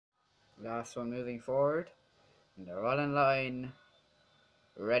Last one moving forward. And they're all in line,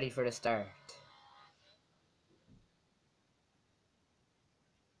 ready for the start.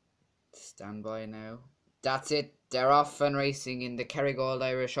 Stand by now. That's it. They're off and racing in the Kerrygold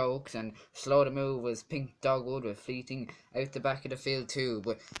Irish Oaks, and slow to move was Pink Dogwood with Fleeting out the back of the field too.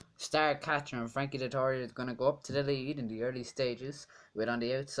 But Star Catcher and Frankie Dettori is going to go up to the lead in the early stages, with on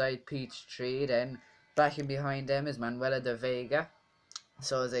the outside Peachtree. Then backing behind them is Manuela de Vega.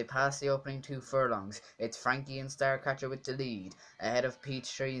 So as they pass the opening 2 furlongs, it's Frankie and Starcatcher with the lead. Ahead of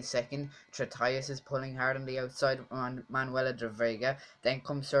Peachtree in second, Tretius is pulling hard on the outside on Manuela de Vega. Then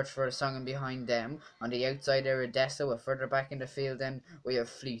comes Search for a Song, and behind them, on the outside, Iridessa. We're further back in the field, then we have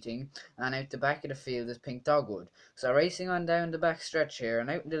Fleeting. And out the back of the field is Pink Dogwood. So racing on down the back stretch here, and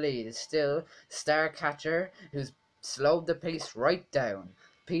out in the lead is still Starcatcher, who's slowed the pace right down.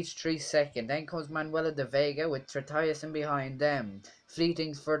 Peachtree second, then comes Manuela de Vega with Tretius in behind them.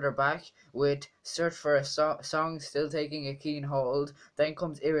 Fleeting's further back with Search for a Song still taking a keen hold. Then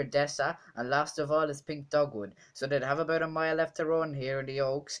comes Iridessa, and last of all is Pink Dogwood. So they'd have about a mile left to run here in the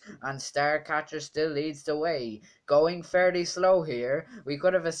Oaks, and Starcatcher still leads the way. Going fairly slow here. We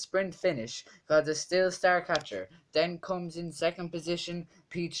could have a sprint finish, because it's still Starcatcher. Then comes in second position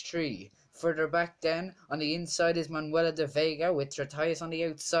Peachtree. Further back then, on the inside is Manuela de Vega with Tretius on the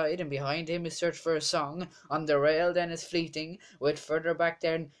outside, and behind him is Search for a Song. On the rail then is Fleeting, with further back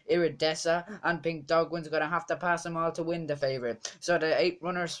then Iridessa, and Pink Dogwood's going to have to pass them all to win the favourite. So the 8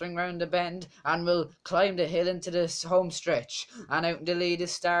 runners swing round the bend and will climb the hill into this home stretch. And out in the lead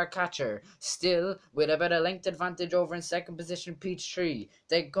is Starcatcher, still with about a length advantage over in second position Peachtree.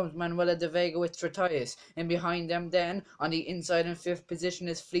 Then comes Manuela de Vega with Tretius, and behind them then, on the inside in fifth position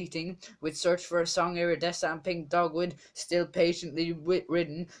is Fleeting, with Search for a Song, Iridessa and Pink Dogwood still patiently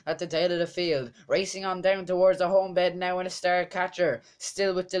ridden at the tail of the field. Racing on down towards the home bed now in a Starcatcher,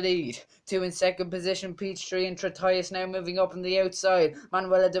 still with the lead. 2 in second position, Peachtree and Tretius now moving up on the outside.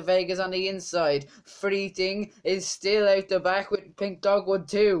 Manuela de Vega's on the inside. Fleeting is still out the back with Pink Dogwood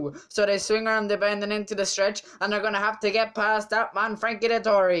too. So they swing around the bend and into the stretch, and they're going to have to get past that man Frankie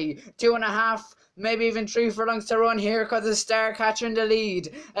Dettori. 2.5, maybe even 3 furlongs to run here, because the Starcatcher in the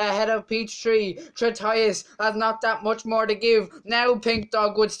lead ahead of Peachtree. Tretius has not that much more to give. Now Pink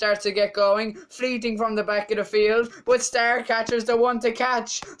Dogwood starts to get going, Fleeting from the back of the field, but Starcatcher's the one to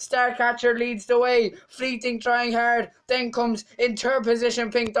catch. Starcatcher leads the way, Fleeting trying hard. Then comes in third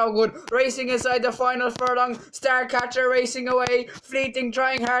position Pink Dogwood, racing inside the final furlong. Starcatcher racing away, Fleeting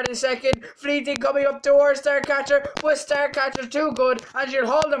trying hard in second. Fleeting coming up towards Starcatcher, but Starcatcher too good, and she'll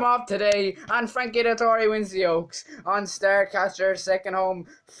hold him off today. And Frankie Dettori wins the Oaks. On Starcatcher second home,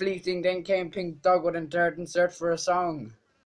 Fleeting, then came Pink Dogwood in third, and Search for a Song.